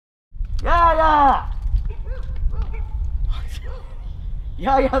YAYA!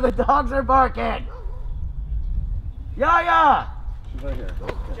 YAYA, the dogs are barking! YAYA! She's right here.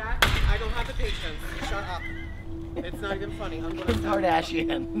 Jack, I don't have the patience. Shut up. It's not even funny. I'm gonna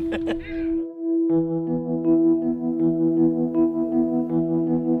Kardashian.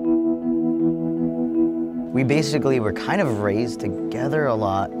 We basically were kind of raised together a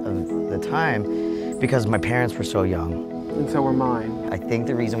lot of the time because my parents were so young. And so were mine. I think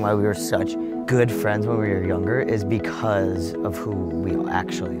the reason why we were such good friends when we were younger is because of who we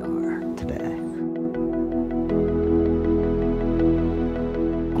actually are today.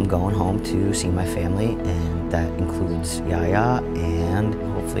 I'm going home to see my family, and that includes YAYA, and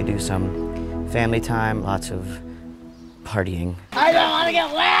hopefully do some family time, lots of partying. I don't want to get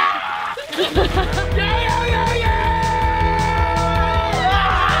wet!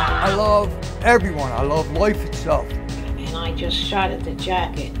 I love everyone. I love life itself. And I just shot at the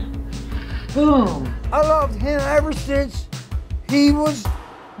jacket. Boom! I loved him ever since he was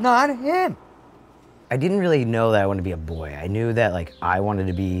not him. I didn't really know that I wanted to be a boy. I knew that like I wanted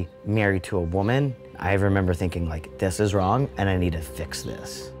to be married to a woman. I remember thinking like, this is wrong and I need to fix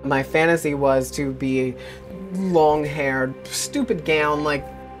this. My fantasy was to be long-haired, stupid gown, like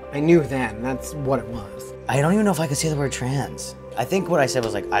I knew then, that's what it was. I don't even know if I could say the word trans. I think what I said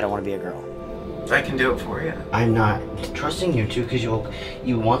was like, I don't want to be a girl. I can do it for you. I'm not trusting you to because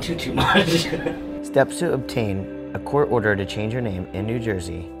you want to too much. Steps to obtain a court order to change your name in New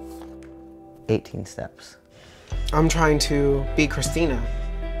Jersey. 18 steps. I'm trying to be Christina.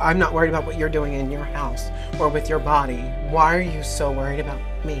 I'm not worried about what you're doing in your house or with your body. Why are you so worried about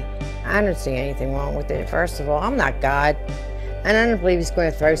me? I don't see anything wrong with it. First of all, I'm not God. And I don't believe he's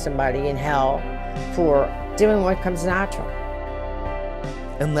going to throw somebody in hell for doing what comes natural.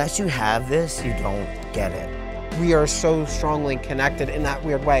 Unless you have this, you don't get it. We are so strongly connected in that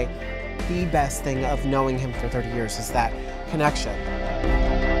weird way. The best thing of knowing him for 30 years is that connection.